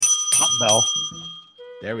Bell.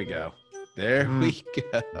 There we go. There we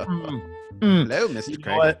go. Mm. Hello, Mr. You know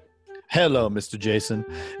Craig. what? Hello, Mr. Jason.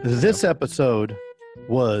 This episode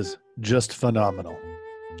was just phenomenal.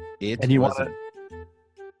 It And you was want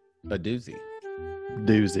a doozy.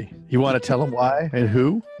 Doozy. You want to tell them why and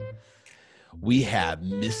who? We have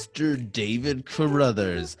Mr. David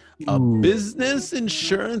Carothers, a Ooh. business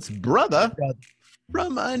insurance brother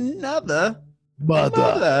from another Mother.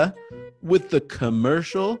 mother with the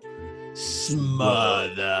commercial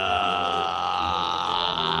Smother.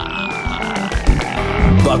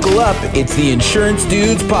 Buckle up, it's the Insurance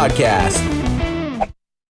Dudes Podcast.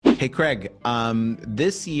 Hey, Craig,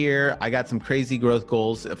 this year I got some crazy growth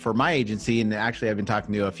goals for my agency, and actually I've been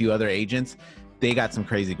talking to a few other agents. They got some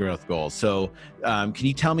crazy growth goals. So can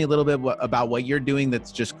you tell me a little bit about what you're doing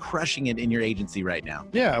that's just crushing it in your agency right now?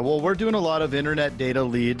 Yeah, well, we're doing a lot of internet data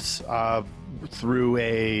leads through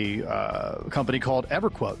a company called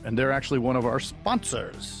EverQuote, and they're actually one of our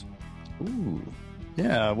sponsors. Ooh.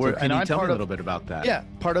 Yeah. So can you tell me a little bit about that? Yeah,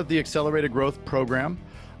 part of the Accelerated Growth Program,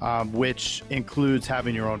 which includes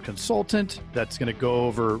having your own consultant that's going to go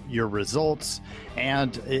over your results,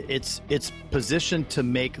 and it's positioned to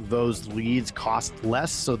make those leads cost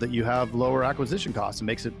less so that you have lower acquisition costs. It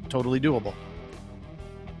makes it totally doable.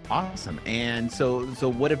 Awesome. And so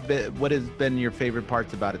what has been your favorite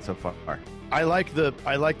parts about it so far? I like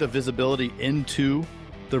the visibility into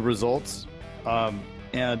the results,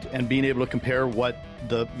 and being able to compare what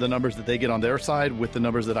the numbers that they get on their side with the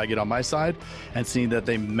numbers that I get on my side, and seeing that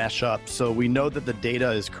they mesh up. So we know that the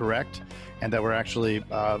data is correct, and that we're actually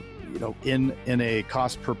in a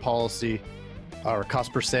cost per policy or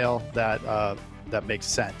cost per sale that makes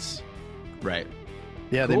sense. Right.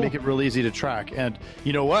 Yeah, Cool. They make it real easy to track. And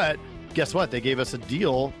you know what? Guess what? They gave us a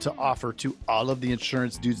deal to offer to all of the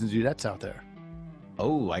insurance dudes and dudettes out there.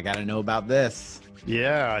 Oh, I got to know about this.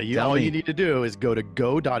 Yeah, all you need to do is go to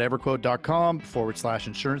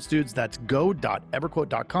go.everquote.com/insurance dudes. That's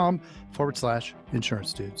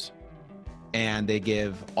go.everquote.com/insurance dudes. And they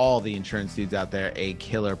give all the insurance dudes out there a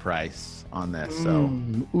killer price on this. So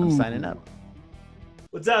I'm signing up.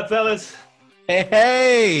 What's up, fellas?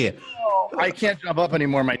 Hey. I can't jump up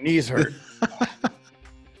anymore. My knees hurt.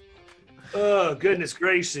 Oh, goodness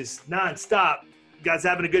gracious. Non-stop. You guys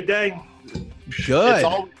having a good day? Good. It's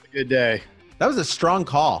always a good day. That was a strong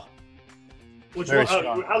call. Which Very one?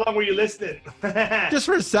 strong. How long were you listening? Just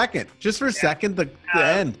for a second. The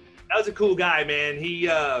end. That was a cool guy, man. He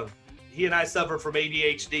and I suffer from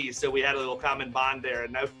ADHD, so we had a little common bond there.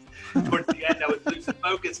 And towards the end, I was losing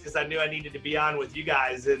focus because I knew I needed to be on with you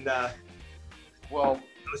guys. And, well,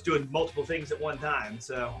 I was doing multiple things at one time.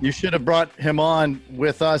 So You should have brought him on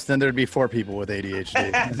with us. Then there'd be 4 people with ADHD.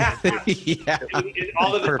 Yeah.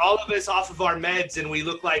 all of us off of our meds, and we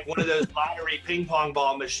look like one of those lottery ping pong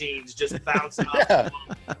ball machines just bouncing off. Yeah.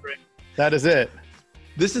 That is it.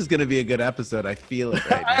 This is going to be a good episode. I feel it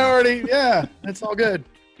right now. It's all good.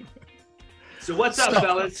 So what's up,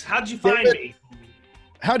 fellas? How'd you find me?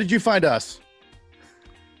 How did you find us?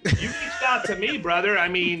 You reached out to me, brother.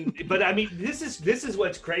 This is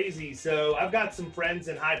what's crazy. So I've got some friends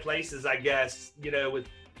in high places, I guess, with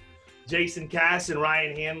Jason Cass and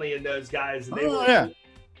Ryan Hanley and those guys. And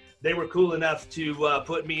they were cool enough to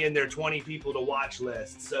put me in their 20 people to watch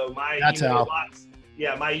list. So my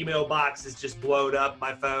email box is just blowed up,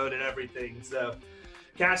 my phone and everything. So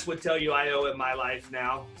Cass would tell you I owe him my life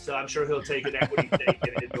now. So I'm sure he'll take an equity stake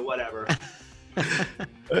in it or whatever.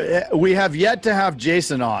 We have yet to have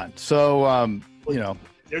Jason on, so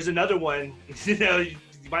There's another one. You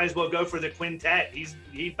might as well go for the quintet.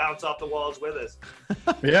 He'd bounce off the walls with us.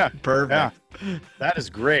 Yeah, Perfect. yeah. That is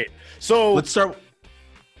great. So Let's start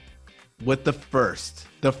with the first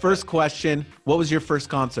question. What was your first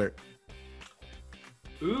concert?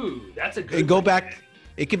 Ooh, that's a good And go one, back. man.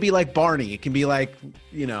 It could be like Barney. It can be like,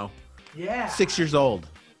 Yeah. 6 years old.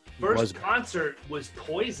 First concert was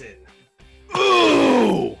Poison.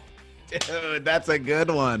 Ooh. Dude, that's a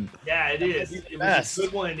good one. Yeah, it is. It was a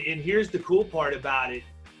good one. And here's the cool part about it.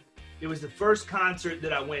 It was the first concert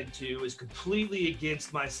that I went to. It was completely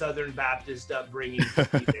against my Southern Baptist upbringing to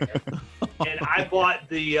be there. And I bought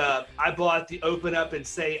the Open Up and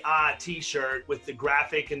Say Ah t-shirt with the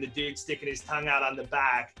graphic and the dude sticking his tongue out on the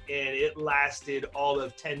back. And it lasted all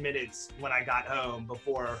of 10 minutes when I got home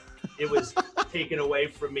before it was taken away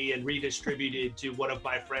from me and redistributed to one of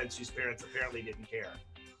my friends whose parents apparently didn't care.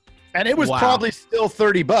 And it was probably still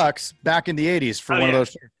 $30 back in the 80s for one of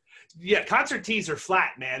those. Yeah, concert tees are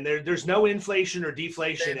flat, man. There's no inflation or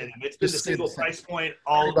deflation in them. It's been the single price point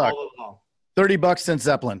all along. $30 since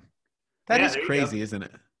Zeppelin. That is crazy, isn't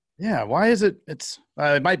it? Yeah. Why is it? It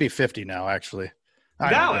might be 50 now, actually.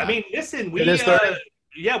 I mean, listen, It is 30.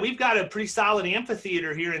 Yeah, we've got a pretty solid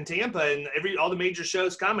amphitheater here in Tampa, and all the major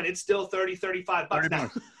shows coming. It's still $35.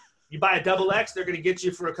 Now, you buy a double X, they're going to get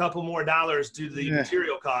you for a couple more dollars due to the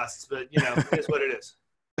material costs, but it is what it is.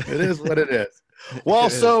 It is what it is.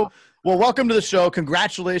 Well, welcome to the show.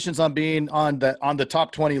 Congratulations on being on the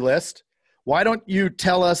top 20 list. Why don't you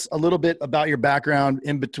tell us a little bit about your background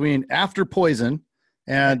in between after Poison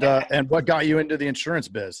and what got you into the insurance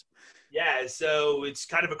biz? Yeah, so it's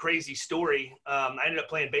kind of a crazy story. I ended up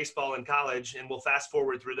playing baseball in college, and we'll fast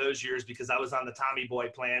forward through those years because I was on the Tommy Boy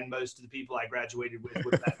plan. Most of the people I graduated with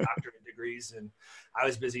would have had doctorate degrees, and I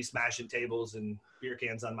was busy smashing tables and beer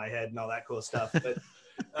cans on my head and all that cool stuff. But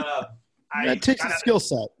that takes a skill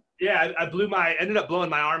set. Yeah, I ended up blowing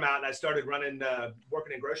my arm out, and I started working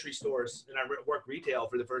in grocery stores, and I worked retail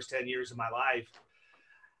for the first 10 years of my life.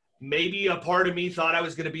 Maybe a part of me thought I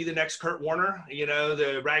was going to be the next Kurt Warner,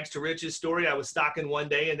 the rags to riches story. I was stocking one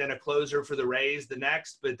day and then a closer for the Rays the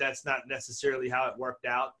next, but that's not necessarily how it worked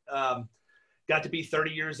out. Got to be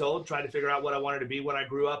 30 years old, trying to figure out what I wanted to be when I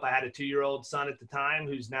grew up. I had a 2-year-old son at the time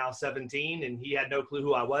who's now 17, and he had no clue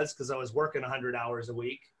who I was because I was working 100 hours a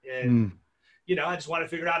week. And, I just wanted to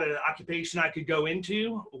figure out an occupation I could go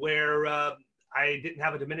into where I didn't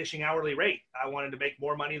have a diminishing hourly rate. I wanted to make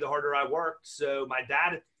more money the harder I worked. So my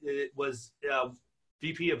dad was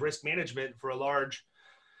VP of risk management for a large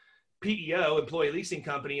PEO, employee leasing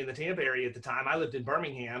company in the Tampa area at the time. I lived in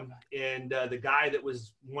Birmingham, and the guy that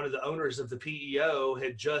was one of the owners of the PEO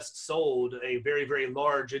had just sold a very, very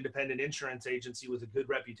large independent insurance agency with a good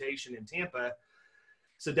reputation in Tampa.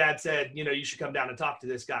 So Dad said, you should come down and talk to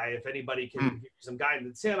this guy. If anybody can give you some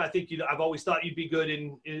guidance. Tim, I think I've always thought you'd be good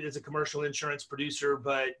as a commercial insurance producer,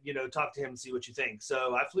 but, talk to him and see what you think.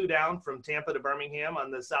 So I flew down from Tampa to Birmingham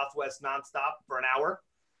on the Southwest nonstop for an hour,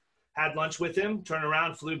 had lunch with him, turned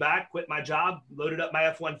around, flew back, quit my job, loaded up my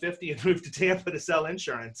F-150 and moved to Tampa to sell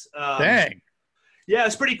insurance. Dang. Yeah,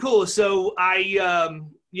 it's pretty cool. So I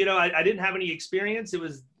didn't have any experience. It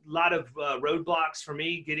was a lot of roadblocks for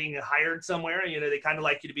me getting hired somewhere. They kind of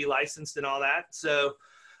like you to be licensed and all that. So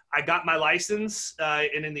I got my license,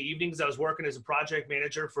 and in the evenings I was working as a project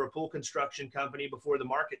manager for a pool construction company before the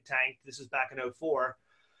market tanked. This is back in 2004,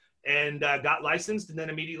 and got licensed, and then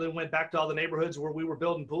immediately went back to all the neighborhoods where we were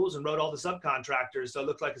building pools and wrote all the subcontractors. So I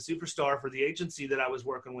looked like a superstar for the agency that I was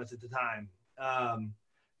working with at the time.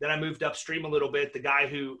 Then I moved upstream a little bit. The guy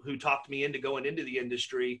who talked me into going into the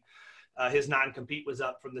industry, his non-compete was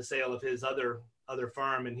up from the sale of his other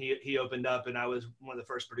firm, and he opened up, and I was one of the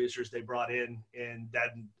first producers they brought in, and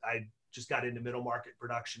I just got into middle market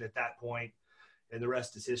production at that point, and the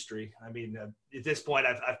rest is history. I mean, at this point,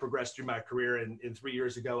 I've progressed through my career, and 3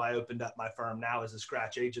 years ago, I opened up my firm now as a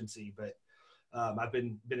scratch agency, but I've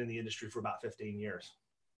been in the industry for about 15 years.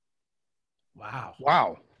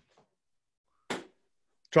 Wow.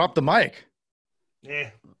 Drop the mic.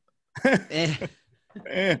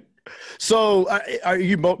 So are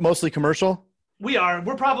you mostly commercial? We are.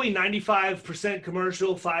 We're probably 95%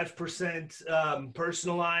 commercial, 5%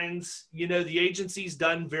 personal lines. The agency's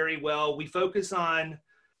done very well. We focus on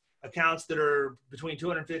accounts that are between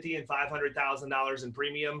 $250,000 and $500,000 in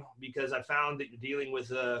premium, because I found that you're dealing with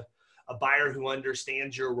a buyer who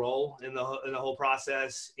understands your role in the whole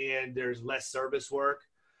process, and there's less service work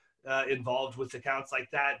involved with accounts like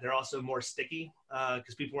that. They're also more sticky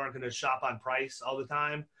because people aren't going to shop on price all the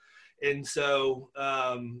time. And so,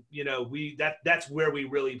 that's where we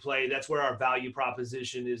really play. That's where our value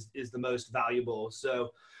proposition is the most valuable.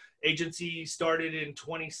 So agency started in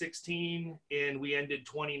 2016 and we ended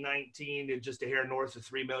 2019 at just a hair north of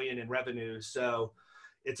 3 million in revenue. So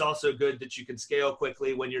it's also good that you can scale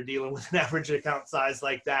quickly when you're dealing with an average account size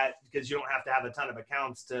like that, because you don't have to have a ton of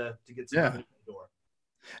accounts to get some revenue in the door.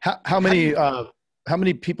 How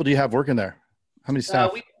many people do you have working there? How many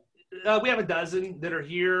staff? We have a dozen that are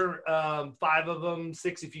here. 5 of them,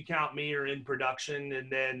 6 if you count me, are in production,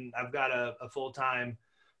 and then I've got a full-time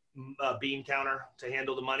bean counter to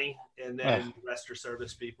handle the money, and then the rest are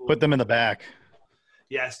service people. Put them in the back.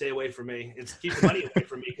 Yeah, stay away from me. Keep the money away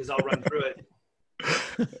from me because I'll run through it.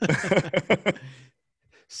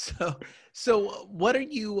 So what are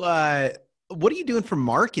you doing for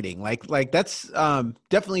marketing? Like that's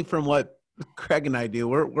definitely from what Craig and I do.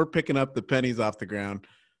 We're picking up the pennies off the ground.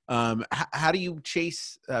 How do you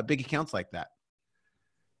chase big accounts like that?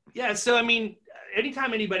 Yeah. So, I mean,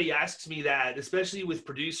 anytime anybody asks me that, especially with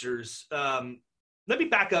producers, let me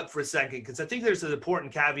back up for a second, because I think there's an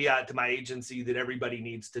important caveat to my agency that everybody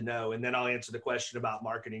needs to know. And then I'll answer the question about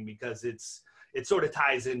marketing, because it sort of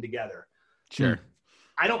ties in together. Sure.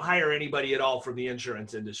 I don't hire anybody at all from the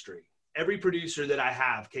insurance industry. every producer that I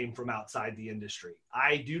have came from outside the industry.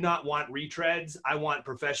 I do not want retreads. I want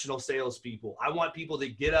professional salespeople. I want people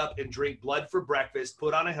that get up and drink blood for breakfast,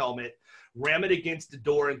 put on a helmet, ram it against the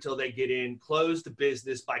door until they get in, close the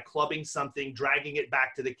business by clubbing something, dragging it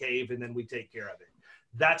back to the cave, and then we take care of it.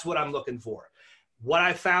 That's what I'm looking for. What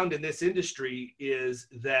I found in this industry is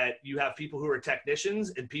that you have people who are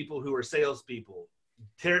technicians and people who are salespeople.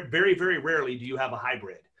 Very, very rarely do you have a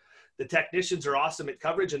hybrid. The technicians are awesome at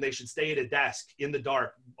coverage, and they should stay at a desk in the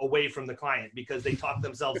dark away from the client because they talk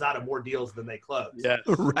themselves out of more deals than they close. Yeah,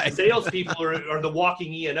 right. Salespeople are the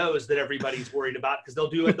walking E&Os that everybody's worried about because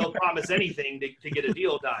they'll promise anything to get a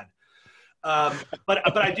deal done.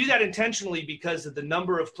 But I do that intentionally because of the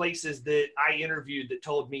number of places that I interviewed that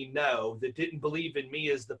told me no, that didn't believe in me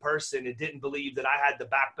as the person and didn't believe that I had the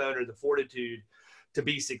backbone or the fortitude to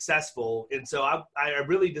be successful. And so I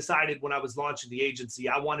really decided when I was launching the agency,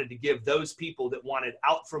 I wanted to give those people that wanted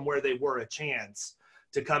out from where they were a chance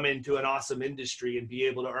to come into an awesome industry and be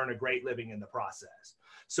able to earn a great living in the process.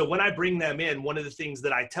 So when I bring them in, one of the things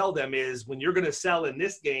that I tell them is when you're going to sell in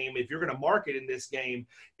this game, if you're going to market in this game,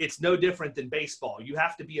 it's no different than baseball. You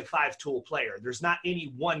have to be a 5-tool player. There's not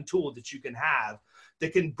any one tool that you can have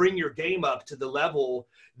that can bring your game up to the level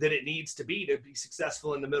that it needs to be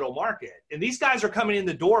successful in the middle market. And these guys are coming in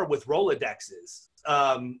the door with Rolodexes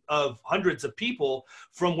of hundreds of people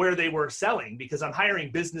from where they were selling because I'm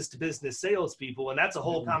hiring business-to-business salespeople. And that's a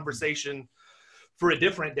whole conversation for a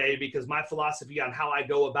different day because my philosophy on how I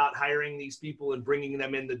go about hiring these people and bringing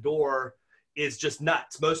them in the door is just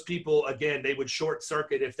nuts. Most people, again, they would short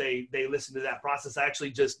circuit if they listen to that process. I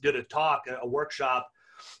actually just did a workshop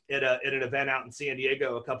at an event out in San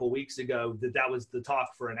Diego a couple of weeks ago. That was the talk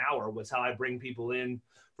for an hour, was how I bring people in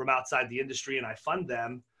from outside the industry and I fund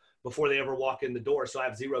them before they ever walk in the door. So I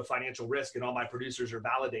have zero financial risk and all my producers are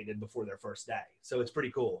validated before their first day. So it's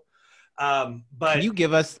pretty cool. But can you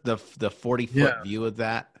give us the 40-foot view of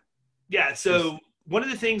that? Yeah. So one of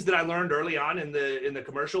the things that I learned early on in the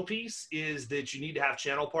commercial piece is that you need to have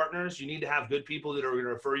channel partners. You need to have good people that are going to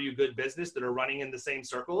refer you good business that are running in the same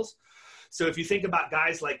circles. So if you think about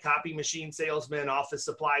guys like copy machine salesmen, office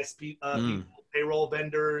supplies people, payroll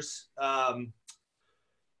vendors,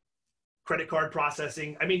 credit card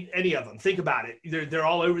processing, I mean, any of them, think about it. They're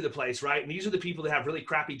all over the place, right? And these are the people that have really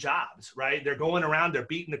crappy jobs, right? They're going around, they're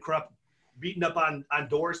beating up on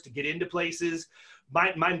doors to get into places.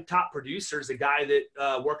 My top producer is a guy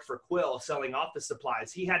that worked for Quill selling office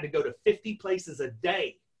supplies. He had to go to 50 places a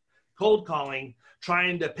day, cold calling,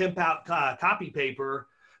 trying to pimp out copy paper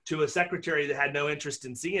to a secretary that had no interest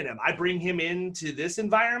in seeing him. I bring him into this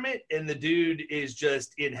environment and the dude is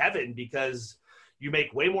just in heaven because you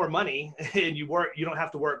make way more money and you don't have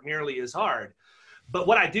to work nearly as hard. But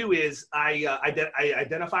what I do is I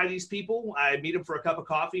identify these people. I meet them for a cup of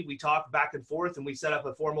coffee. We talk back and forth and we set up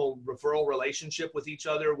a formal referral relationship with each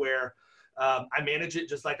other where I manage it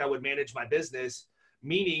just like I would manage my business,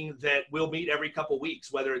 meaning that we'll meet every couple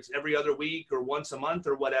weeks, whether it's every other week or once a month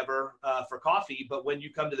or whatever for coffee. But when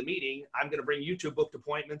you come to the meeting, I'm going to bring you to booked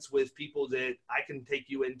appointments with people that I can take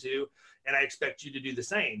you into, and I expect you to do the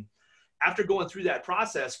same. After going through that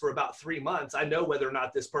process for about 3 months, I know whether or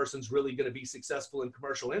not this person's really going to be successful in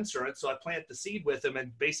commercial insurance. So I plant the seed with them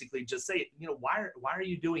and basically just say, why are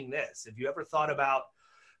you doing this? Have you ever thought about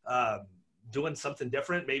doing something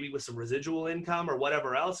different, maybe with some residual income or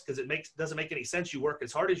whatever else? Because it doesn't make any sense. You work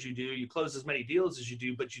as hard as you do, you close as many deals as you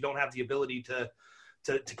do, but you don't have the ability to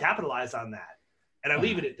capitalize on that. And I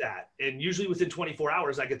leave it at that. And usually within 24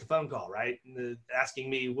 hours, I get the phone call, right? Asking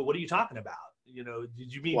me, well, what are you talking about?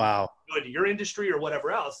 Did you mean go into your industry or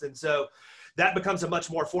whatever else? And so that becomes a much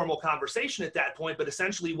more formal conversation at that point. But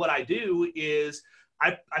essentially what I do is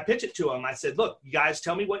I pitch it to them. I said, look, you guys,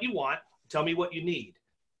 tell me what you want. Tell me what you need.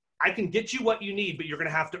 I can get you what you need, but you're going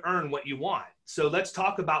to have to earn what you want. So let's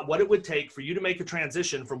talk about what it would take for you to make a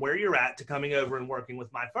transition from where you're at to coming over and working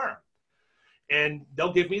with my firm. And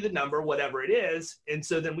they'll give me the number, whatever it is. And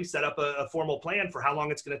so then we set up a formal plan for how long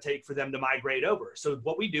it's going to take for them to migrate over. So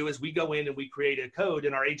what we do is we go in and we create a code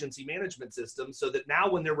in our agency management system so that now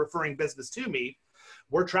when they're referring business to me,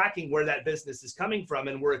 we're tracking where that business is coming from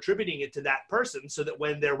and we're attributing it to that person so that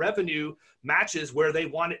when their revenue matches where they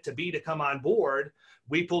want it to be to come on board,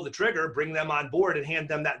 we pull the trigger, bring them on board and hand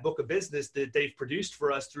them that book of business that they've produced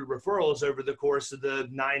for us through referrals over the course of the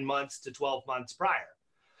 9 months to 12 months prior.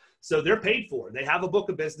 So they're paid for. They have a book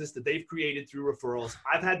of business that they've created through referrals.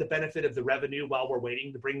 I've had the benefit of the revenue while we're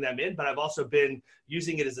waiting to bring them in, but I've also been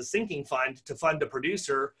using it as a sinking fund to fund a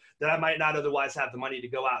producer that I might not otherwise have the money to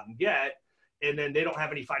go out and get. And then they don't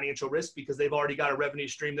have any financial risk because they've already got a revenue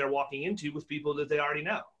stream they're walking into with people that they already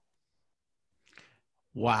know.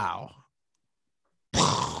 Wow.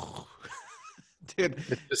 Dude.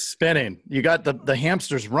 It's just spinning. You got the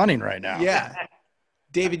hamsters running right now. Yeah.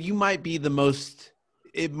 David, you might be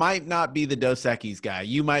it might not be the Dos Equis guy.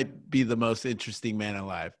 You might be the most interesting man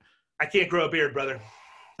alive. I can't grow a beard, brother.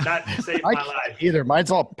 Not to save I my can't life. either.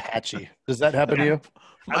 Mine's all patchy. Does that happen to you?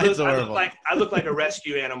 I look like a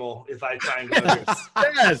rescue animal if I try and grow a beard.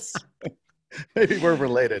 Yes. Maybe we're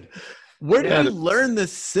related. Where did you learn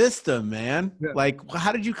this system, man? Yeah. Like,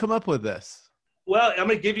 how did you come up with this? Well, I'm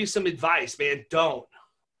going to give you some advice, man. Don't,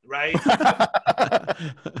 right?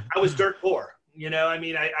 I was dirt poor. You know, I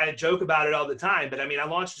mean, I joke about it all the time, but I mean, I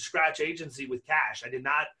launched a scratch agency with cash. I did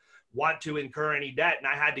not want to incur any debt, and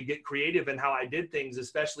I had to get creative in how I did things,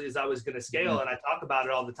 especially as I was going to scale. And I talk about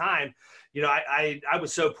it all the time. You know, I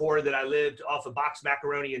was so poor that I lived off of boxed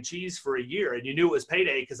macaroni and cheese for a year, and you knew it was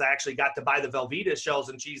payday because I actually got to buy the Velveeta shells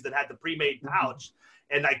and cheese that had the pre-made pouch.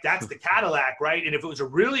 And like, that's the Cadillac, right? And if it was a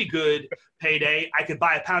really good payday, I could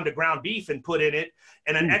buy a pound of ground beef and put in it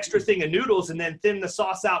and an extra thing of noodles and then thin the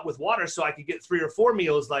sauce out with water so I could get 3 or 4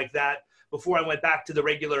 meals like that before I went back to the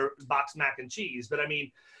regular boxed mac and cheese. But I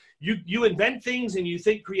mean, you invent things and you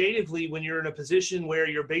think creatively when you're in a position where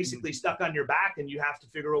you're basically stuck on your back and you have to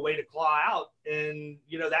figure a way to claw out. And,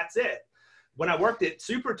 you know, that's it. When I worked at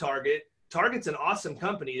Super Target's an awesome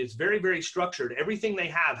company. It's very, very structured. Everything they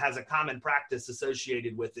have has a common practice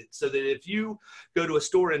associated with it. So that if you go to a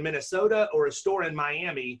store in Minnesota or a store in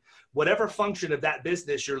Miami, whatever function of that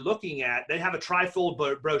business you're looking at, they have a trifold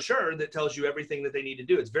brochure that tells you everything that they need to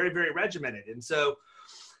do. It's very, very regimented. And so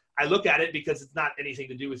I look at it because it's not anything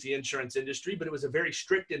to do with the insurance industry, but it was a very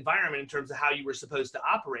strict environment in terms of how you were supposed to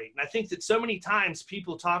operate. And I think that so many times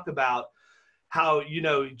people talk about how, you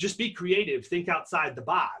know, just be creative, think outside the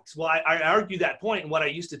box. Well, I argue that point. And what I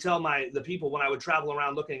used to tell the people when I would travel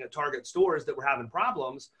around looking at Target stores that were having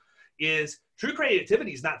problems is true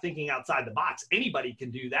creativity is not thinking outside the box. Anybody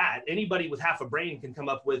can do that. Anybody with half a brain can come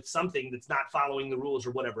up with something that's not following the rules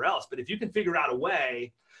or whatever else. But if you can figure out a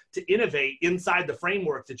way to innovate inside the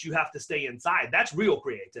framework that you have to stay inside, that's real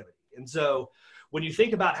creativity. And so when you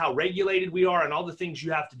think about how regulated we are and all the things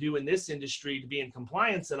you have to do in this industry to be in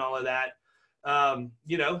compliance and all of that,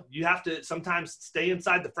 you know, you have to sometimes stay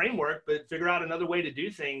inside the framework, but figure out another way to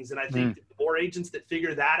do things. And I think the more agents that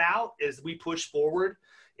figure that out as we push forward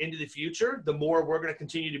into the future, the more we're going to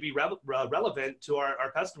continue to be relevant to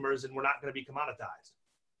our customers, and we're not going to be commoditized.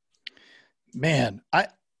 Man,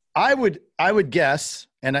 I would guess,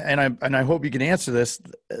 and I hope you can answer this,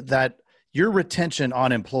 that your retention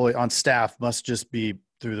on staff must just be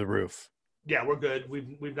through the roof. Yeah, we're good.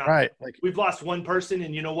 We've not right. We've lost one person,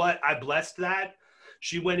 and you know what? I blessed that.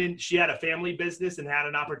 She went in, she had a family business and had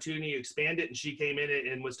an opportunity to expand it. And she came in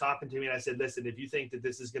and was talking to me. And I said, listen, if you think that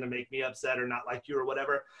this is going to make me upset or not like you or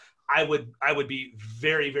whatever, I would be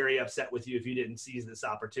very, very upset with you if you didn't seize this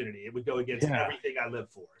opportunity. It would go against everything I live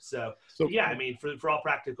for. So yeah, I mean, for all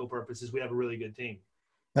practical purposes, we have a really good team.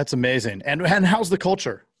 That's amazing. And how's the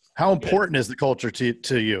culture? How important is the culture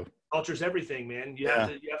to you? Culture's everything, man. You have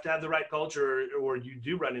to have the right culture, or you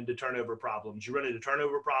do run into turnover problems. You run into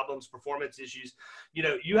turnover problems, performance issues. You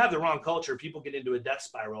know, you have the wrong culture, people get into a death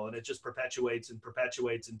spiral, and it just perpetuates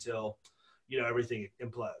until, you know, everything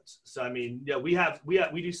implodes. So, I mean, yeah,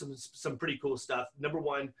 we do some pretty cool stuff. Number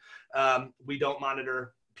one, we don't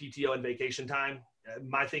monitor PTO and vacation time.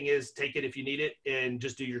 My thing is take it if you need it and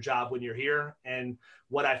just do your job when you're here. And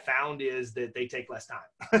what I found is that they take less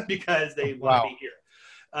time because they want to be here.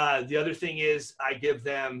 The other thing is I give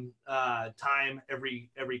them time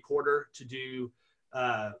every quarter to do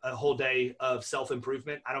a whole day of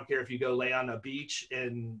self-improvement. I don't care if you go lay on a beach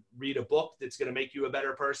and read a book that's going to make you a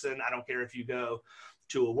better person. I don't care if you go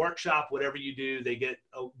to a workshop, whatever you do, they get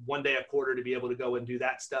one day a quarter to be able to go and do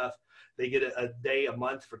that stuff. They get a day a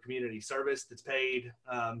month for community service that's paid,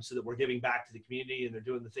 so that we're giving back to the community and they're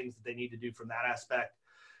doing the things that they need to do from that aspect.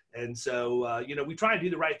 And so, you know, we try and do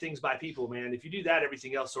the right things by people, man. If you do that,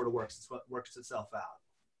 everything else sort of works itself out.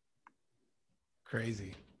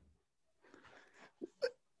 Crazy.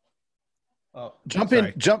 Oh, jump.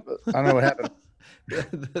 I don't know what happened.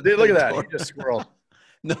 Look at that. He just squirreled.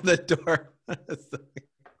 No, the door.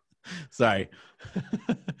 Sorry.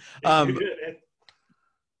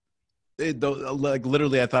 Like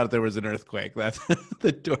literally, I thought there was an earthquake. That's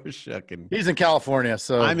the door shook. And he's in California,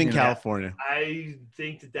 so I'm in California. I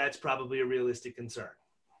think that's probably a realistic concern.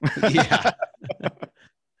 Yeah.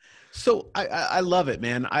 So I love it,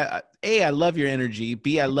 man. I love your energy.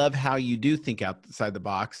 B, I love how you do think outside the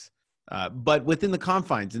box, but within the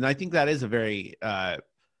confines. And I think that is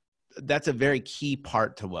that's a very key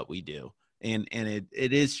part to what we do. And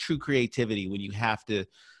it is true creativity when you have to,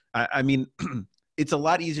 I mean, it's a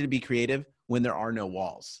lot easier to be creative when there are no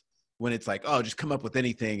walls. when it's like, oh, just come up with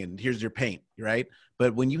anything and here's your paint, right?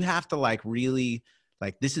 But when you have to like really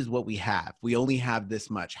like, this is what we have. We only have this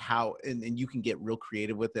much. How, and you can get real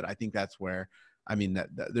creative with it. I think that's where, I mean, that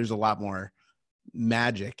there's a lot more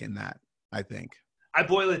magic in that, I think. I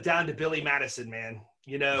boil it down to Billy Madison, man.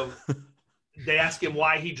 You know, they asked him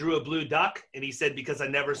why he drew a blue duck, and he said, because I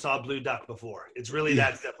never saw a blue duck before. It's really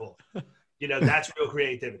that simple. You know, that's real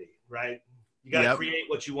creativity, right? You got to create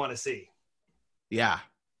what you want to see. Yeah,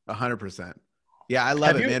 100%. Yeah, I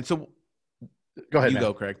love it, man. So go ahead, man.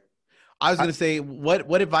 Go, Craig. I was going to say,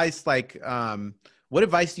 what advice, like, what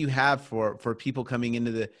advice do you have for people coming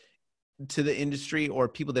into the industry, or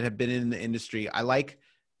people that have been in the industry? I like,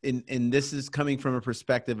 and this is coming from a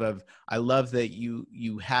perspective of, I love that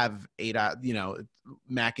you have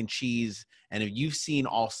mac and cheese, and you've seen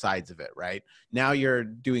all sides of it, right? Now you're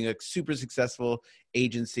doing a super successful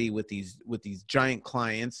agency with these giant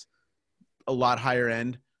clients, a lot higher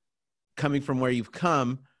end, coming from where you've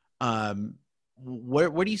come.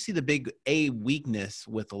 Where do you see the big weakness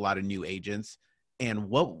with a lot of new agents, and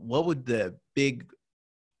what would the big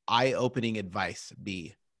eye-opening advice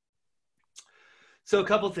be? So a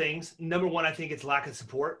couple things. Number one, I think it's lack of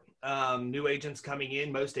support. New agents coming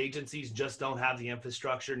in, most agencies just don't have the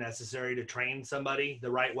infrastructure necessary to train somebody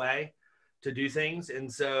the right way to do things.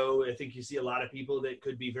 And so I think you see a lot of people that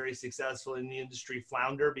could be very successful in the industry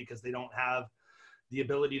flounder because they don't have the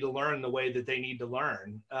ability to learn the way that they need to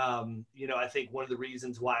learn. I think one of the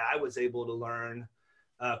reasons why I was able to learn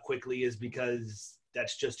quickly is because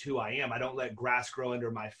that's just who I am. I don't let grass grow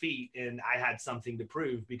under my feet, and I had something to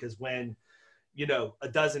prove, because when, a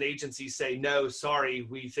dozen agencies say, no, sorry,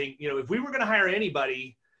 we think, if we were going to hire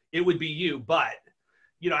anybody, it would be you. But,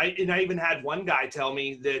 I even had one guy tell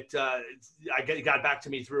me that got back to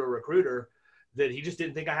me through a recruiter, that he just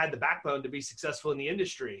didn't think I had the backbone to be successful in the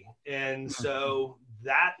industry. And so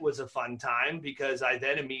that was a fun time, because I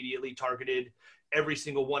then immediately targeted every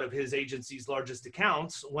single one of his agency's largest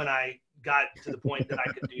accounts when I got to the point that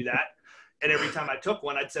I could do that. And every time I took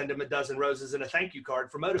one, I'd send him a dozen roses and a thank you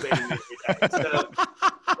card for motivating me every day. So,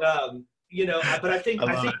 but I think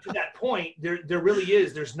to that point, there really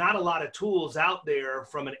is, there's not a lot of tools out there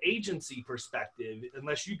from an agency perspective,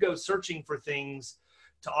 unless you go searching for things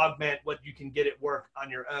to augment what you can get at work on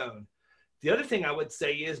your own. The other thing I would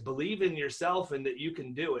say is believe in yourself and that you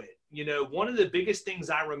can do it. One of the biggest things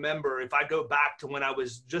I remember, if I go back to when I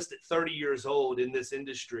was just at 30 years old in this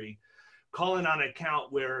industry, calling on an account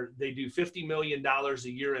where they do $50 million a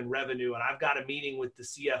year in revenue, and I've got a meeting with the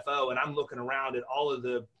CFO, and I'm looking around at all of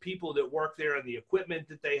the people that work there and the equipment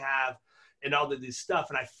that they have and all of this stuff.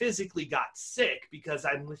 And I physically got sick, because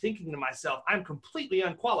I'm thinking to myself, I'm completely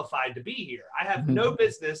unqualified to be here. I have no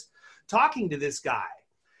business talking to this guy.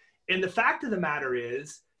 And the fact of the matter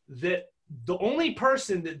is that the only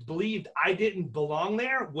person that believed I didn't belong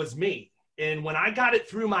there was me. And when I got it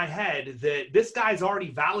through my head that this guy's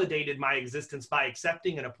already validated my existence by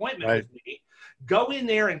accepting an appointment with me, go in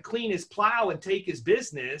there and clean his plow and take his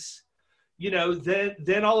business,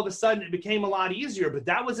 then all of a sudden it became a lot easier. But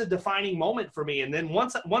that was a defining moment for me. And then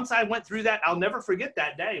once I went through that, I'll never forget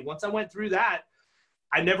that day. Once I went through that,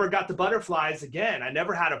 I never got the butterflies again. I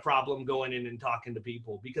never had a problem going in and talking to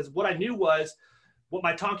people, because what I knew was what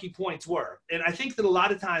my talking points were. And I think that a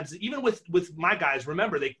lot of times, even with my guys,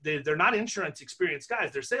 remember, they're not insurance experienced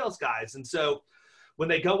guys, they're sales guys. And so when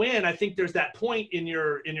they go in, I think there's that point in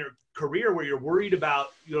your career where you're worried about,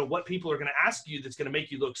 what people are going to ask you that's going to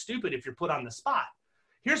make you look stupid if you're put on the spot.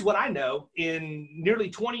 Here's what I know. In nearly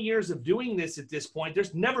 20 years of doing this at this point,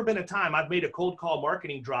 there's never been a time I've made a cold call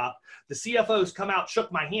marketing drop. The CFO's come out, shook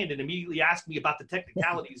my hand, and immediately asked me about the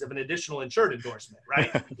technicalities of an additional insured endorsement,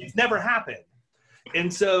 right? It's never happened.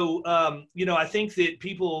 And so, I think that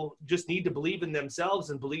people just need to believe in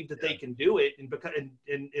themselves and believe that they can do it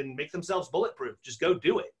and make themselves bulletproof. Just go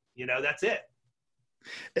do it. That's it.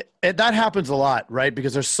 And that happens a lot, right?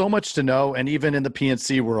 Because there's so much to know. And even in the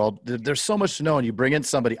PNC world, there's so much to know. And you bring in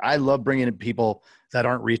somebody, I love bringing in people that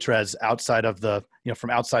aren't retreads outside of from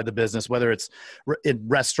outside the business, whether it's in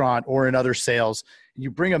restaurant or in other sales. You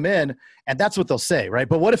bring them in and that's what they'll say, right?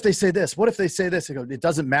 But what if they say this? What if they say this? It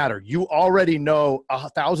doesn't matter. You already know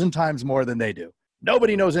 1,000 times more than they do.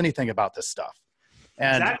 Nobody knows anything about this stuff.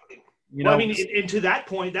 And exactly. And to that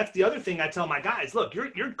point, that's the other thing I tell my guys. Look,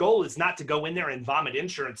 your goal is not to go in there and vomit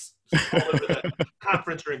insurance all over the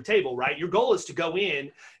conference room table, right? Your goal is to go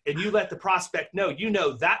in and you let the prospect know you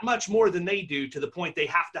know that much more than they do, to the point they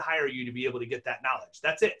have to hire you to be able to get that knowledge.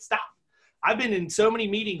 That's it. Stop. I've been in so many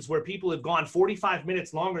meetings where people have gone 45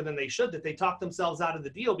 minutes longer than they should, that they talk themselves out of the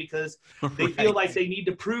deal because they feel like they need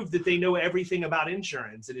to prove that they know everything about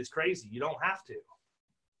insurance. It is crazy. You don't have to.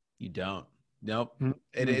 You don't. Nope. Mm-hmm.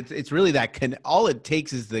 It's really that all it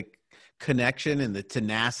takes is the connection and the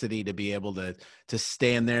tenacity to be able to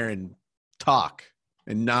stand there and talk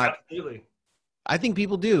and not. Absolutely. I think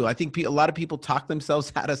people do. I think a lot of people talk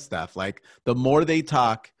themselves out of stuff. Like the more they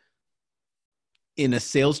talk in a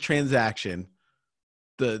sales transaction,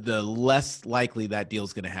 the less likely that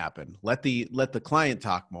deal's going to happen. Let the client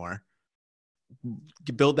talk more,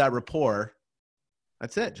 build that rapport.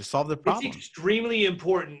 That's it. Just solve the problem. It's extremely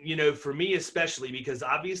important, you know, for me especially, because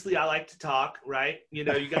obviously I like to talk, right? You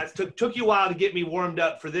know, you guys took you a while to get me warmed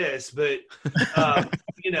up for this, but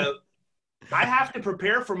you know, I have to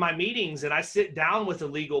prepare for my meetings, and I sit down with a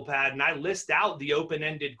legal pad and I list out the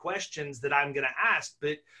open-ended questions that I'm going to ask,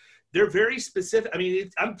 but they're very specific. I mean,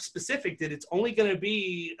 I'm specific that it's only going to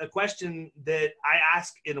be a question that I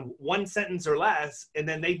ask in one sentence or less, and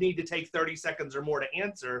then they need to take 30 seconds or more to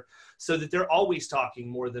answer, so that they're always talking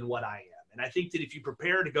more than what I am. And I think that if you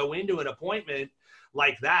prepare to go into an appointment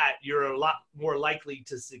like that, you're a lot more likely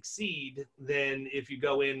to succeed than if you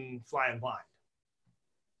go in flying blind.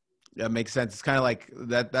 That makes sense. It's kind of like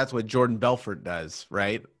that's what Jordan Belfort does,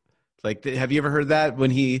 right? Like, have you ever heard that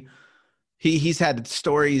when he's had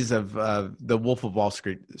stories of the Wolf of Wall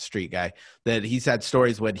Street guy, that he's had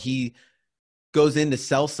stories when he goes in to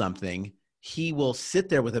sell something, he will sit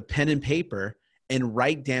there with a pen and paper and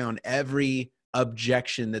write down every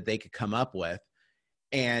objection that they could come up with,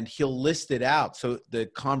 and he'll list it out so the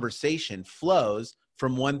conversation flows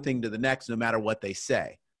from one thing to the next, no matter what they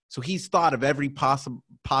say. So he's thought of every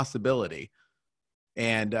possibility.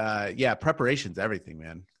 And yeah, preparation's everything,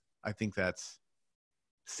 man. I think that's.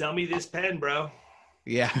 Sell me this pen, bro.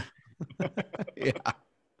 Yeah. Yeah.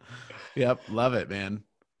 Yep. Love it, man.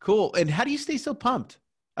 Cool. And how do you stay so pumped?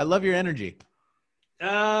 I love your energy.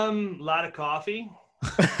 A lot of coffee.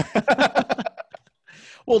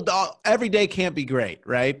 Well, every day can't be great,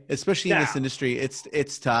 right? Especially in this industry.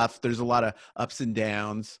 It's tough. There's a lot of ups and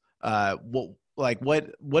downs.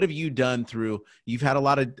 What have you done you've had a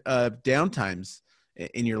lot of downtimes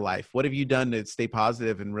in your life. What have you done to stay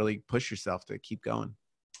positive and really push yourself to keep going?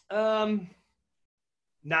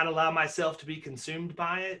 Not allow myself to be consumed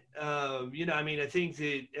by it. You know, I mean, I think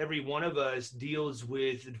that every one of us deals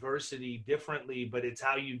with adversity differently, but it's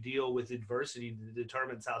how you deal with adversity that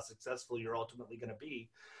determines how successful you're ultimately going to be.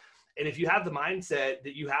 And if you have the mindset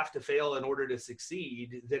that you have to fail in order to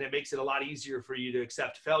succeed, then it makes it a lot easier for you to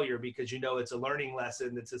accept failure, because you know it's a learning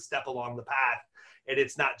lesson, it's a step along the path, and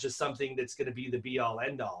it's not just something that's going to be the be all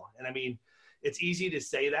end all. And I mean, it's easy to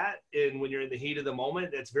say that, and when you're in the heat of the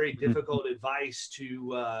moment, that's very difficult advice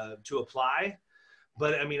to apply.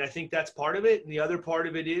 But I mean, I think that's part of it. And the other part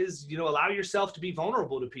of it is, you know, allow yourself to be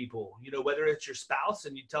vulnerable to people, you know, whether it's your spouse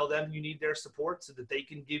and you tell them you need their support so that they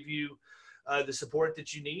can give you the support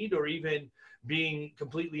that you need, or even being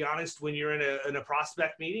completely honest when you're in a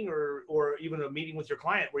prospect meeting or even a meeting with your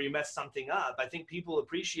client where you mess something up. I think people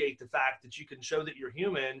appreciate the fact that you can show that you're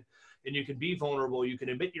human and you can be vulnerable. You can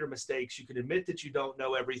admit your mistakes. You can admit that you don't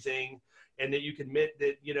know everything, and that you can admit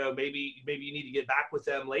that, you know, maybe you need to get back with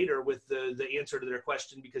them later with the answer to their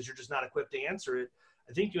question because you're just not equipped to answer it.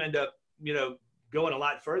 I think you end up, you know, going a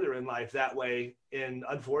lot further in life that way. And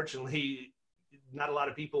unfortunately, not a lot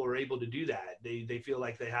of people are able to do that. They feel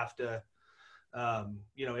like they have to,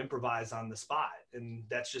 you know, improvise on the spot, and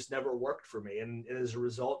that's just never worked for me. And as a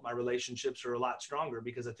result, my relationships are a lot stronger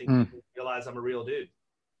because I think people realize I'm a real dude.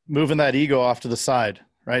 Moving that ego off to the side,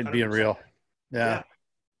 right? 100%. Being real. Yeah.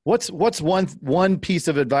 What's one piece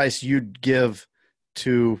of advice you'd give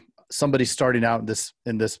to somebody starting out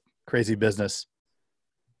in this crazy business?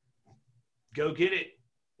 Go get it.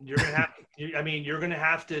 You're going to have, you're going to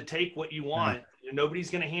have to take what you want. Nobody's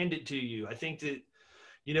going to hand it to you. I think that,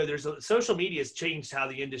 you know, social media has changed how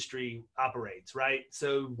the industry operates, right?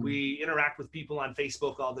 So we interact with people on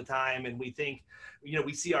Facebook all the time, and we think, you know,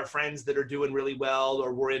 we see our friends that are doing really well,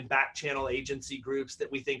 or we're in back channel agency groups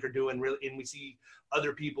that we think are doing really, and we see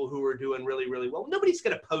other people who are doing really, really well. Nobody's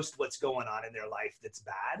going to post what's going on in their life that's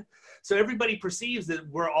bad. So everybody perceives that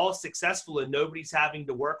we're all successful and nobody's having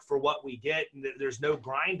to work for what we get, and there's no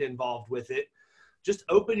grind involved with it. Just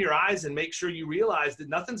open your eyes and make sure you realize that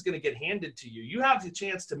nothing's going to get handed to you. You have the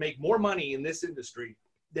chance to make more money in this industry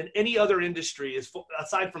than any other industry,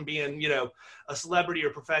 aside from being, you know, a celebrity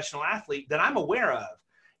or professional athlete, that I'm aware of.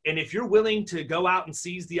 And if you're willing to go out and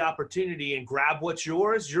seize the opportunity and grab what's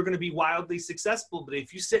yours, you're going to be wildly successful. But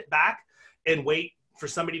if you sit back and wait for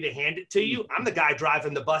somebody to hand it to you, I'm the guy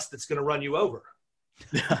driving the bus that's going to run you over.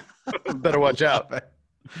 Better watch out.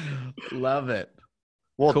 Love it.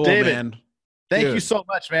 Well, cool, David, man. Thank Dude. you so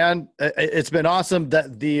much, man. It's been awesome.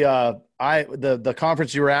 That the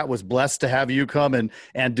conference you were at was blessed to have you come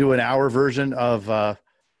and do an hour version of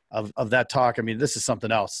that talk. I mean, this is something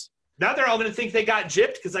else. Now they're all going to think they got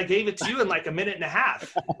gypped because I gave it to you in like a minute and a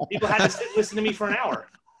half. People had to sit and listen to me for an hour.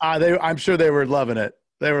 I'm sure they were loving it.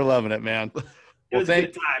 They were loving it, man. It was a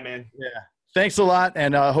good time, man. Yeah. Thanks a lot.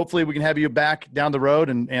 And hopefully we can have you back down the road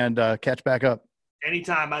and catch back up.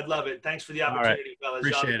 Anytime. I'd love it. Thanks for the opportunity, fellas.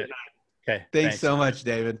 Appreciate it. Okay. Thanks so much,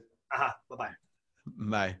 David. Bye-bye.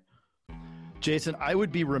 Bye. Jason, I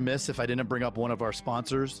would be remiss if I didn't bring up one of our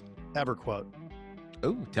sponsors, EverQuote.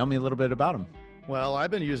 Oh, tell me a little bit about them. Well,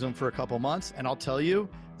 I've been using them for a couple months, and I'll tell you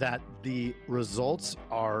that the results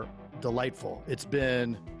are delightful. It's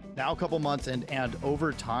been now a couple months, and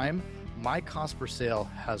over time, my cost per sale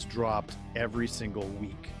has dropped every single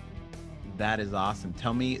week. That is awesome.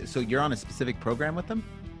 Tell me, so you're on a specific program with them?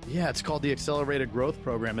 Yeah, it's called the Accelerated Growth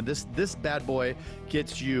Program, and this bad boy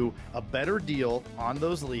gets you a better deal on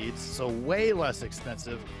those leads, so way less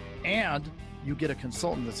expensive, and you get a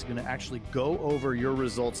consultant that's going to actually go over your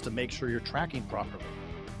results to make sure you're tracking properly.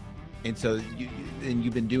 And so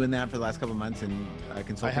you've been doing that for the last couple of months and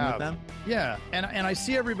consulting with them? Yeah, and I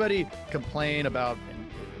see everybody complain about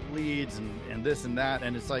leads and this and that,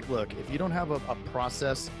 and it's like, look, if you don't have a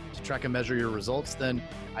process to track and measure your results, then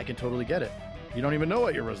I can totally get it. You don't even know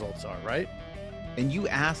what your results are, right? And you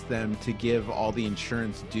asked them to give all the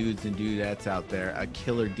insurance dudes and dudettes out there a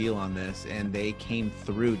killer deal on this, and they came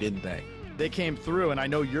through, didn't they? They came through, and I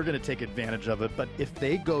know you're going to take advantage of it, but if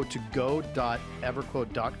they go to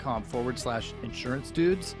go.everquote.com/insurance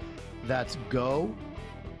dudes, that's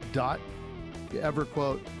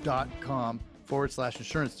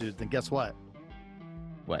go.everquote.com/insurance dudes, then guess what?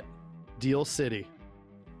 What? Deal City.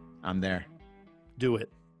 I'm there. Do it.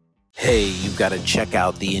 Hey, you've got to check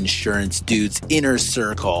out the Insurance Dudes Inner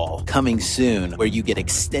Circle coming soon, where you get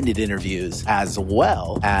extended interviews as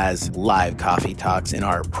well as live coffee talks in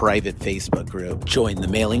our private Facebook group. Join the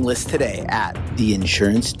mailing list today at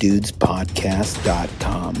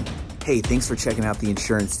theinsurancedudespodcast.com. Hey, thanks for checking out the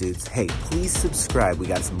Insurance Dudes. Hey, please subscribe. We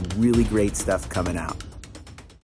got some really great stuff coming out.